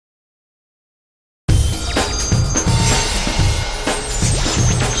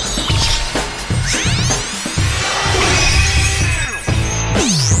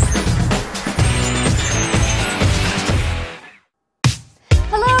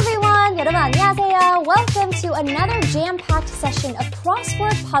여러분 안녕하세요. Welcome to another jam-packed session of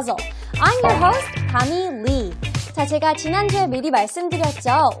Crossword Puzzle. I'm your host, 가미 리. 자, 제가 지난주에 미리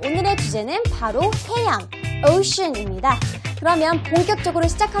말씀드렸죠. 오늘의 주제는 바로 해양, ocean입니다. 그러면 본격적으로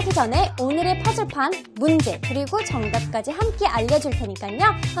시작하기 전에 오늘의 퍼즐판, 문제, 그리고 정답까지 함께 알려줄 테니까요.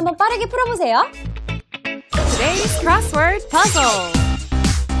 한번 빠르게 풀어보세요. Today's Crossword Puzzle.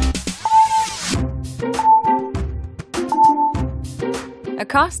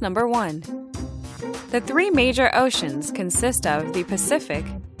 Across number 1. The three major oceans consist of the Pacific,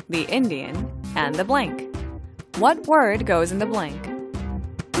 the Indian, and the blank. What word goes in the blank?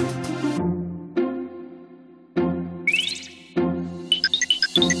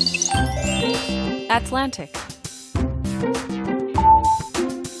 Atlantic.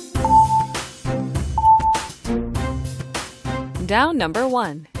 Down number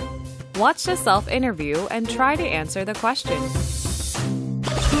 1. Watch the self-interview and try to answer the question.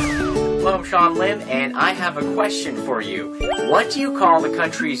 Hello, I'm Sean Lim, and I have a question for you. What do you call the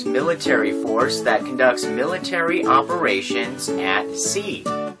country's military force that conducts military operations at sea?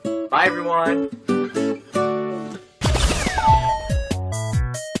 Bye, everyone!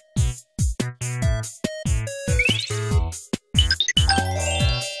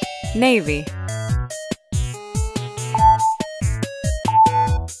 Navy.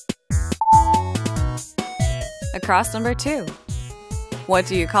 Across number 2. What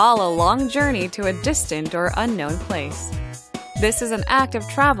do you call a long journey to a distant or unknown place? This is an act of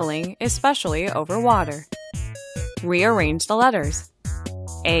traveling, especially over water. Rearrange the letters.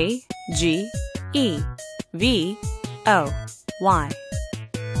 A, G, E, V, O, Y.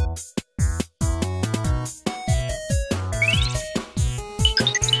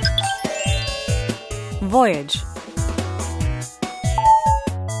 Voyage.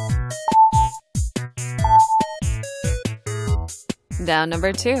 Down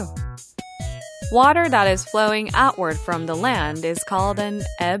number 2. Water that is flowing outward from the land is called an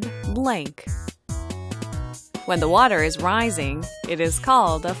ebb blank. When the water is rising, it is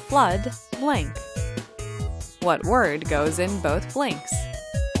called a flood blank. What word goes in both blanks?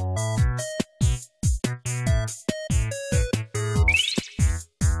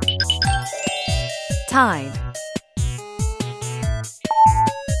 Tide.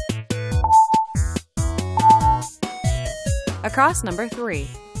 Across number 3.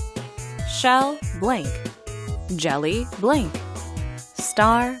 Shell blank. Jelly blank.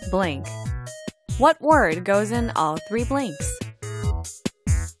 Star blank. What word goes in all 3 blanks?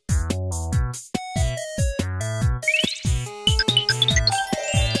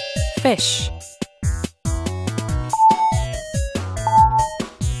 Fish.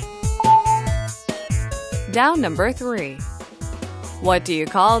 Down number 3. What do you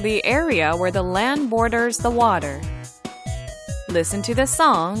call the area where the land borders the water? Listen to the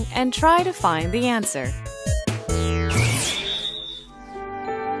song and try to find the answer.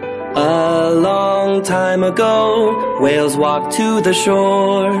 A long time ago, whales walked to the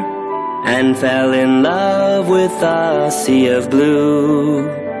shore and fell in love with a sea of blue.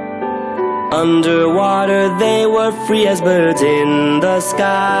 Underwater they were free as birds in the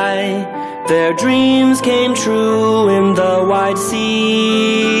sky. Their dreams came true in the wide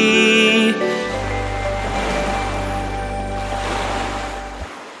sea.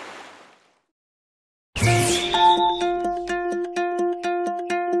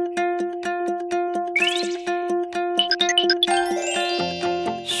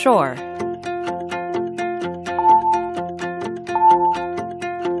 Shore.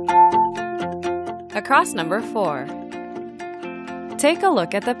 Across number 4. Take a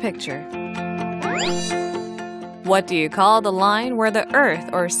look at the picture. What do you call the line where the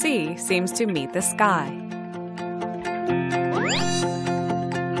earth or sea seems to meet the sky?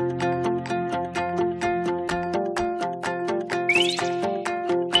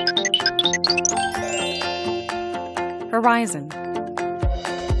 Horizon.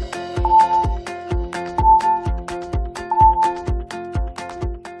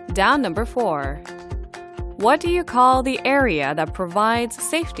 Down number 4. What do you call the area that provides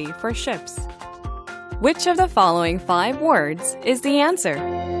safety for ships? Which of the following 5 words is the answer?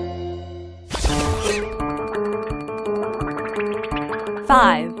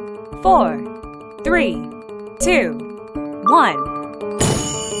 5, 4, 3, 2, 1.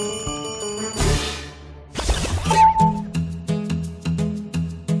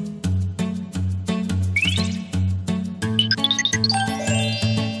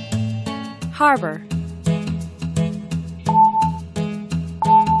 Harbor.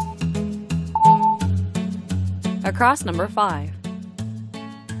 Across number 5.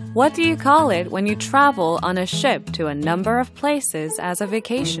 What do you call it when you travel on a ship to a number of places as a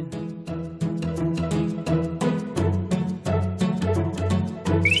vacation?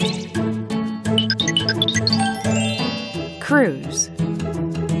 cruise.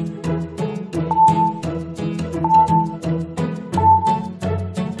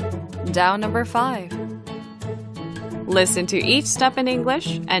 Down number 5. Listen to each step in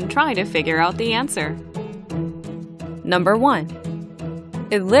English and try to figure out the answer. Number 1.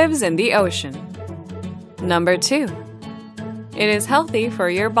 It lives in the ocean. Number 2. It is healthy for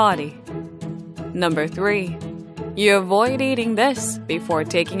your body. Number 3. You avoid eating this before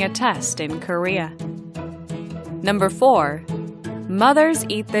taking a test in Korea. Number 4. Mothers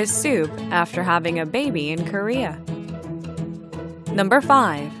eat this soup after having a baby in Korea. Number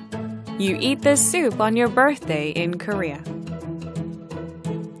 5. You eat this soup on your birthday in Korea.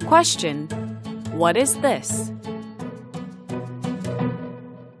 Question: what is this?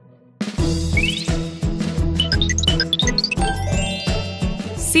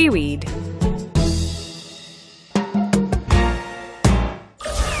 Seaweed.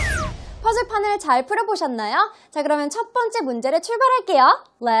 퍼즐판을 잘 풀어보셨나요? 자, 그러면 첫 번째 문제를 출발할게요.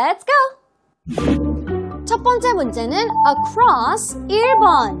 Let's go! 첫 번째 문제는 across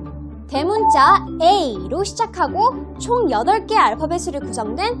 1번. 대문자 A로 시작하고 총 8개의 알파벳으로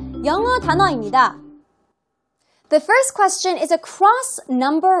구성된 영어 단어입니다. The first question is across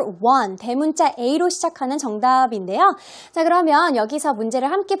number 1. 대문자 A로 시작하는 정답인데요. 자, 그러면 여기서 문제를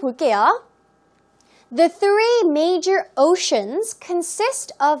함께 볼게요. The three major oceans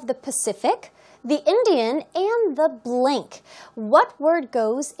consist of the Pacific, the Indian, and the blank. What word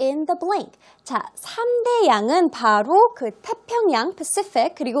goes in the blank? 자, 3대 양은 바로 그 태평양,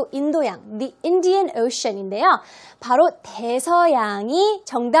 Pacific, 그리고 인도양, the Indian Ocean인데요. 바로 대서양이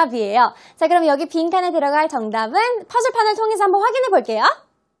정답이에요. 자, 그럼 여기 빈칸에 들어갈 정답은 퍼즐판을 통해서 한번 확인해 볼게요.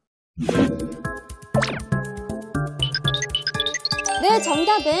 네,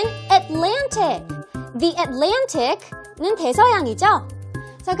 정답은 Atlantic. The Atlantic는 대서양이죠.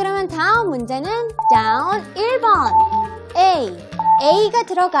 자, 그러면 다음 문제는 down 1번. A가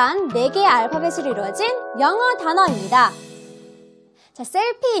들어간 4개의 알파벳으로 이루어진 영어 단어입니다. 자,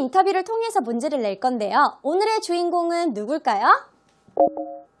 셀피 인터뷰를 통해서 문제를 낼 건데요. 오늘의 주인공은 누굴까요?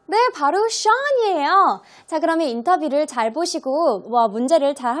 네, 바로 Sean이에요. 자, 그러면 인터뷰를 잘 보시고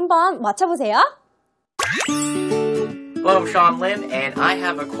문제를 잘 한번 맞춰보세요. Hello, I'm Sean Lim, and I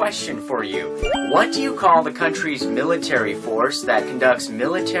have a question for you. What do you call the country's military force that conducts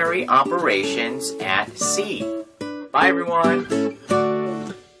military operations at sea? Bye, everyone.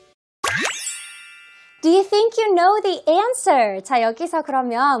 Do you think you know the answer? 자, 여기서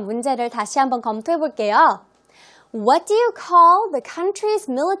그러면 문제를 다시 한번 검토해 볼게요. What do you call the country's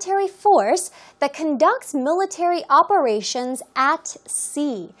military force that conducts military operations at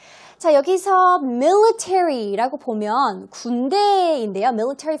sea? 자, 여기서 military라고 보면 군대인데요.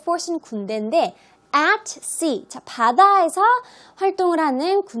 military force는 군대인데 at sea, 자, 바다에서 활동을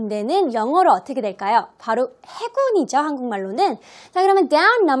하는 군대는 영어로 어떻게 될까요? 바로 해군이죠, 한국말로는. 자, 그러면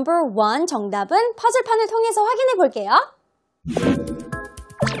down number 1 정답은 퍼즐판을 통해서 확인해 볼게요.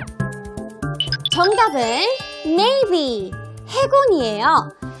 정답은 Navy,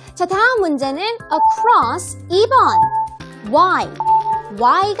 해군이에요. 자, 다음 문제는 across 2번.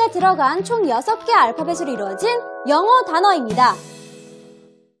 Y가 들어간 총 6개의 알파벳으로 이루어진 영어 단어입니다.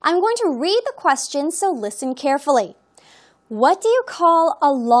 I'm going to read the question, so listen carefully. What do you call a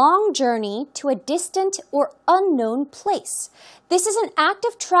long journey to a distant or unknown place? This is an act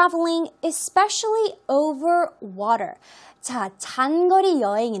of traveling, especially over water. 자, 장거리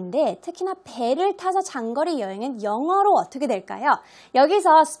여행인데 특히나 배를 타서 장거리 여행은 영어로 어떻게 될까요?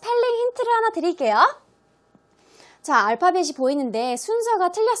 여기서 스펠링 힌트를 하나 드릴게요. 자, 알파벳이 보이는데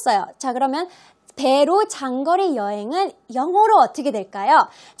순서가 틀렸어요. 자, 그러면 배로 장거리 여행은 영어로 어떻게 될까요?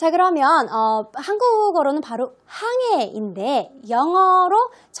 자, 그러면 한국어로는 바로 항해인데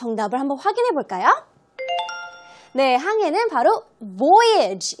영어로 정답을 한번 확인해 볼까요? 네, 항해는 바로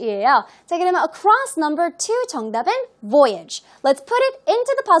voyage이에요. 자, 그러면 across number 2 정답은 voyage. Let's put it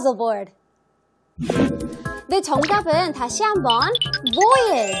into the puzzle board. 네, 정답은 다시 한번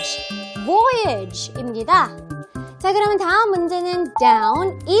voyage입니다. 자, 그러면 다음 문제는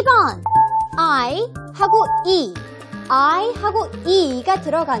down 2번. I하고 E가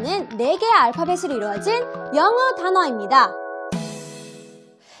들어가는 4개의 알파벳으로 이루어진 영어 단어입니다.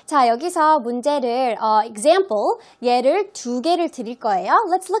 자, 여기서 문제를 example, 예를 2개를 드릴 거예요.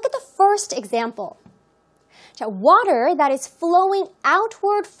 Let's look at the first example. 자, water that is flowing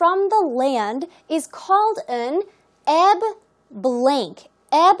outward from the land is called an ebb blank.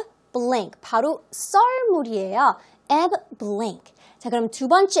 ebb blank. 바로 썰물이에요. ebb blank. 자, 그럼 두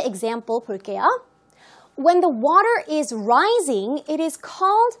번째 example 볼게요. When the water is rising, it is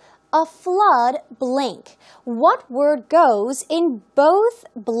called a flood blank. What word goes in both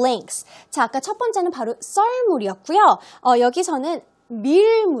blanks? 자, 아까 첫 번째는 바로 썰물이었고요. 여기서는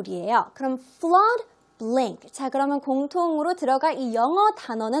밀물이에요. 그럼 flood blank. 자, 그러면 공통으로 들어갈 이 영어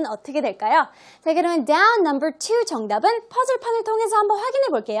단어는 어떻게 될까요? 자, 그러면 down number 2 정답은 퍼즐판을 통해서 한번 확인해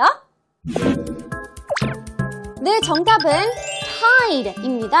볼게요. 네, 정답은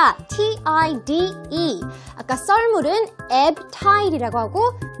tide입니다. T-I-D-E. 아까 썰물은 ebb tide이라고 하고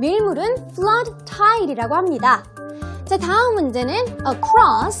밀물은 flood tide이라고 합니다. 자, 다음 문제는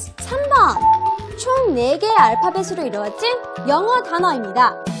across 3번. 총 4개의 알파벳으로 이루어진 영어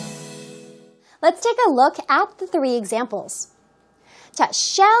단어입니다. Let's take a look at the 3 examples. 자,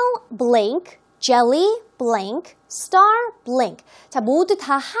 shell blank, jelly blank, star blank. 자, 모두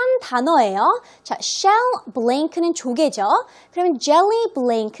다 한 단어예요. 자, shell blank는 조개죠. 그러면 jelly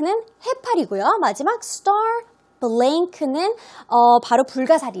blank는 해파리고요. 마지막 star blank는 바로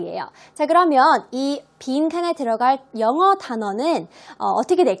불가사리예요. 자, 그러면 이 빈 칸에 들어갈 영어 단어는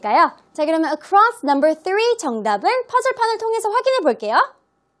어떻게 될까요? 자, 그러면 across number 3 정답은 퍼즐판을 통해서 확인해 볼게요.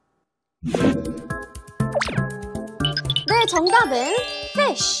 네, 정답은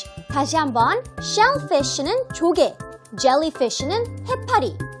fish. 다시 한번 shellfish는 조개, jellyfish는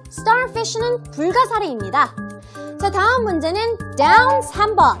해파리, starfish는 불가사리입니다. 자, 다음 문제는 down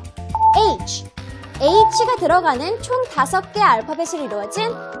 3번 H. H가 들어가는 총 5개의 알파벳으로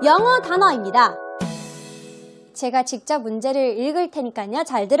이루어진 영어 단어입니다. 제가 직접 문제를 읽을 테니까요.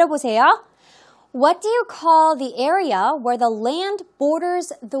 잘 들어보세요. What do you call the area where the land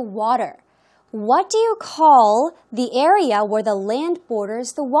borders the water? What do you call the area where the land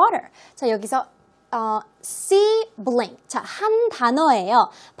borders the water? 자, 여기서 sea blank. 자, 한 단어예요.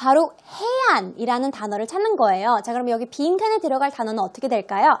 바로 해안이라는 단어를 찾는 거예요. 자, 그럼 여기 빈칸에 들어갈 단어는 어떻게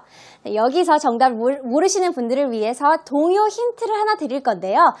될까요? 네, 여기서 정답 모르시는 분들을 위해서 동요 힌트를 하나 드릴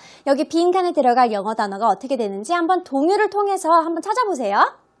건데요. 여기 빈칸에 들어갈 영어 단어가 어떻게 되는지 한번 동요를 통해서 한번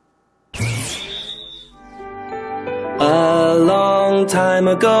찾아보세요. A long time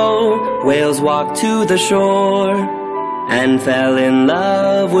ago, whales walked to the shore and fell in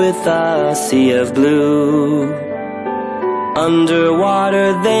love with a sea of blue.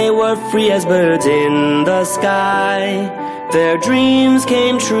 Underwater they were free as birds in the sky. Their dreams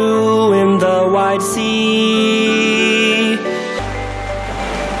came true in the wide sea.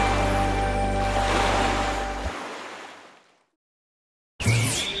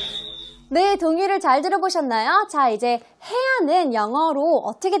 네, 동요를 잘 들어보셨나요? 자, 이제 해안은 영어로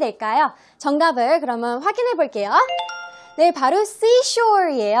어떻게 될까요? 정답을 그러면 확인해 볼게요. 네, 바로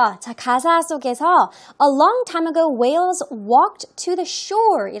seashore이에요. 자, 가사 속에서 A long time ago whales walked to the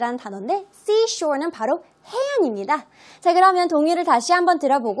shore 이라는 단어인데 seashore는 바로 해안입니다. 자, 그러면 동요를 다시 한번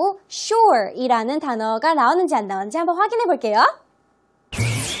들어보고 shore 이라는 단어가 나오는지 안 나오는지 한번 확인해 볼게요.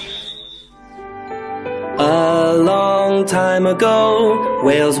 A long time ago,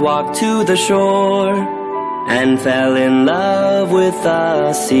 whales walked to the shore and fell in love with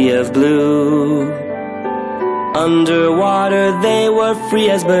a sea of blue. Underwater they were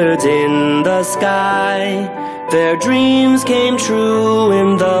free as birds in the sky. Their dreams came true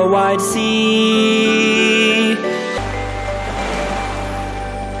in the wide sea.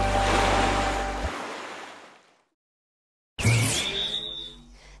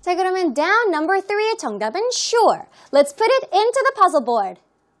 자, 그러면 down number 3의 정답은 shore. Let's put it into the puzzle board.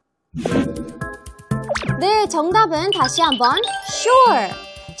 네, 정답은 다시 한번 shore.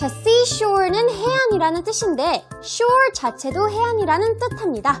 자, seashore는 해안이라는 뜻인데 shore 자체도 해안이라는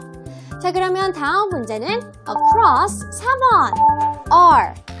뜻합니다. 자, 그러면 다음 문제는 across 4번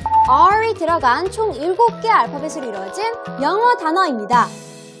R. R이 들어간 총 7개의 알파벳으로 이루어진 영어 단어입니다.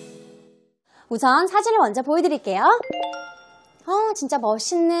 우선 사진을 먼저 보여드릴게요. 진짜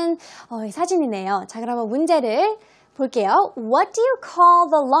멋있는 사진이네요. 자, 그러면 문제를 볼게요. What do you call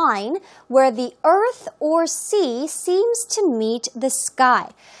the line where the earth or sea seems to meet the sky?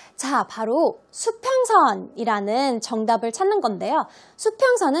 자, 바로 수평선이라는 정답을 찾는 건데요.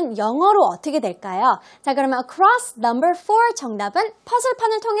 수평선은 영어로 어떻게 될까요? 자, 그러면 across number 4 정답은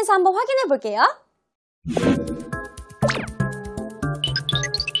퍼즐판을 통해서 한번 확인해 볼게요.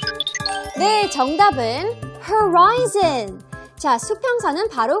 네, 정답은 horizon. 자, 수평선은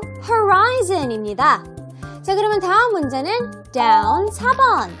바로 horizon입니다. 자, 그러면 다음 문제는 down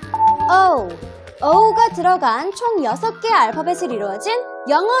 4번 O. O가 들어간 총 6개의 알파벳을 이루어진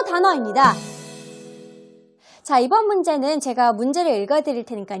영어 단어입니다. 자, 이번 문제는 제가 문제를 읽어드릴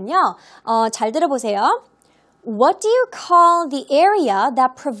테니까요. 잘 들어보세요. What do you call the area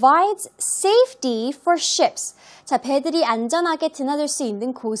that provides safety for ships? 자, 배들이 안전하게 드나들 수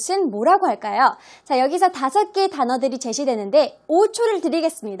있는 곳은 뭐라고 할까요? 자, 여기서 5개의 단어들이 제시되는데 5초를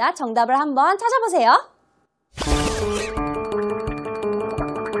드리겠습니다. 정답을 한번 찾아보세요.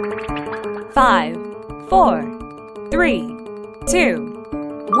 5, 4, 3, 2,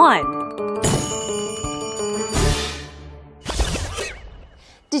 1.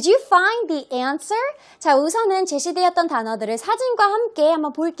 Did you find the answer? 자, 우선은 제시되었던 단어들을 사진과 함께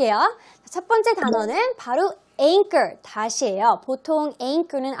한번 볼게요. 첫 번째 단어는 바로 anchor, 다시예요. 보통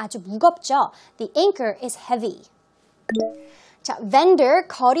anchor는 아주 무겁죠. The anchor is heavy. 자, vendor,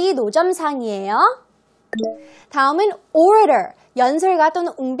 거리 노점상이에요. 다음은 orator, 연설가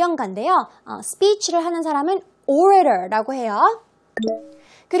또는 웅변가인데요. 스피치를 하는 사람은 orator라고 해요.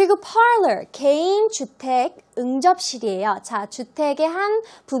 그리고 parlor, 개인 주택 응접실이에요. 자, 주택의 한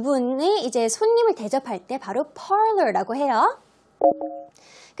부분이 이제 손님을 대접할 때 바로 parlor라고 해요.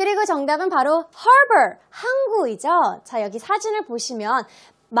 그리고 정답은 바로 harbor, 항구이죠. 자, 여기 사진을 보시면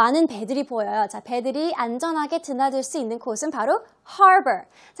많은 배들이 보여요. 자, 배들이 안전하게 드나들 수 있는 곳은 바로 harbor.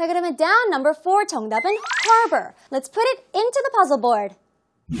 자, 그러면 down number 4 정답은 harbor. Let's put it into the puzzle board.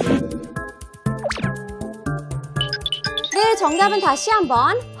 네, 정답은 다시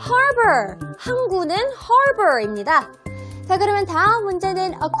한번 harbor, 항구는 harbor입니다. 자, 그러면 다음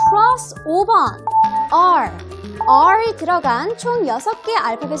문제는 across 5번 R, R이 들어간 총 6개의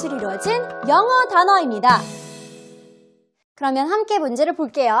알파벳으로 이루어진 영어 단어입니다. 그러면 함께 문제를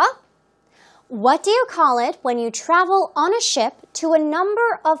볼게요. What do you call it when you travel on a ship to a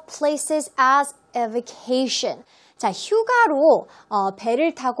number of places as a vacation? 자, 휴가로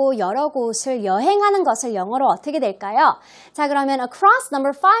배를 타고 여러 곳을 여행하는 것을 영어로 어떻게 될까요? 자, 그러면 across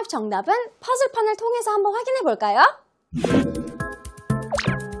number 5 정답은 퍼즐판을 통해서 한번 확인해 볼까요?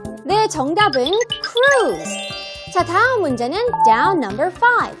 네, 정답은 cruise. 자, 다음 문제는 down number 5.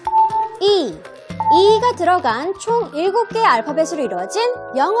 E가 들어간 총 7개의 알파벳으로 이루어진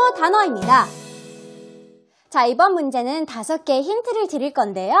영어 단어입니다. 자, 이번 문제는 5개의 힌트를 드릴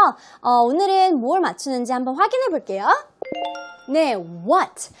건데요. 오늘은 뭘 맞추는지 한번 확인해 볼게요. 네,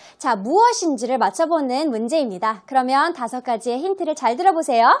 what. 자, 무엇인지를 맞춰보는 문제입니다. 그러면 5가지의 힌트를 잘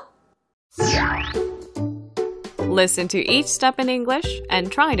들어보세요. Listen to each step in English and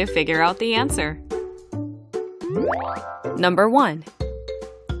try to figure out the answer. Number 1.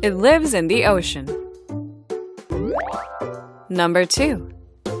 It lives in the ocean. Number 2.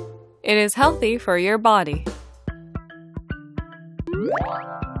 It is healthy for your body.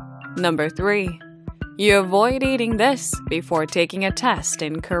 Number 3. You avoid eating this before taking a test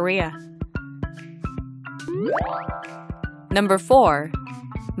in Korea. Number 4.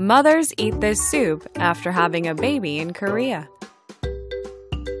 Mothers eat this soup after having a baby in Korea.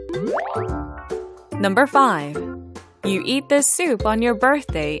 Number 5. You eat this soup on your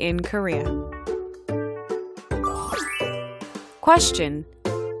birthday in Korea. Question.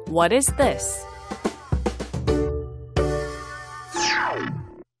 What is this?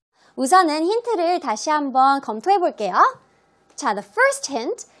 우선은 힌트를 다시 한번 검토해 볼게요. 자, the first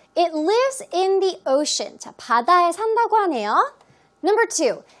hint, it lives in the ocean. 자, 바다에 산다고 하네요. Number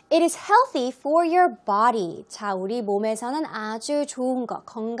 2, it is healthy for your body. 자, 우리 몸에서는 아주 좋은 것,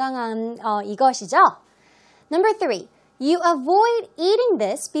 건강한 이것이죠. Number 3, you avoid eating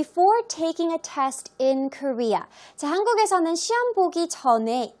this before taking a test in Korea. 자, 한국에서는 시험 보기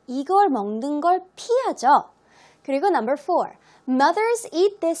전에 이걸 먹는 걸 피하죠. 그리고 number 4, mothers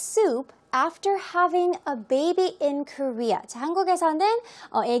eat this soup after having a baby in Korea. 자, 한국에서는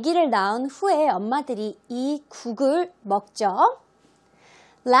아기를 낳은 후에 엄마들이 이 국을 먹죠.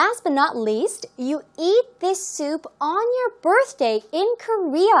 Last but not least, you eat this soup on your birthday in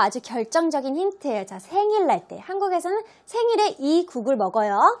Korea. 아주 결정적인 힌트예요. 자, 생일 날 때. 한국에서는 생일에 이 국을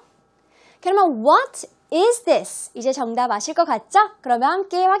먹어요. 그러면 what is this? 이제 정답 아실 것 같죠? 그러면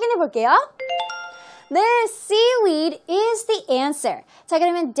함께 확인해 볼게요. 네, seaweed is the answer. 자,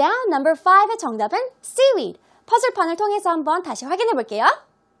 그러면 down number 5의 정답은 seaweed. 퍼즐판을 통해서 한번 다시 확인해 볼게요.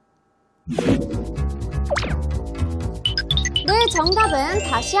 네, 정답은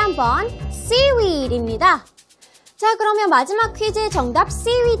다시 한번 seaweed입니다. 자, 그러면 마지막 퀴즈의 정답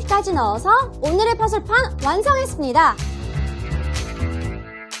seaweed까지 넣어서 오늘의 퍼즐판 완성했습니다.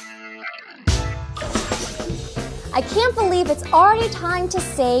 I can't believe it's already time to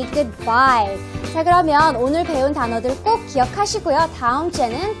say goodbye. 자, 그러면 오늘 배운 단어들 꼭 기억하시고요. 다음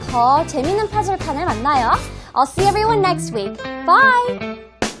주에는 더 재밌는 퍼즐판을 만나요. I'll see everyone next week. Bye!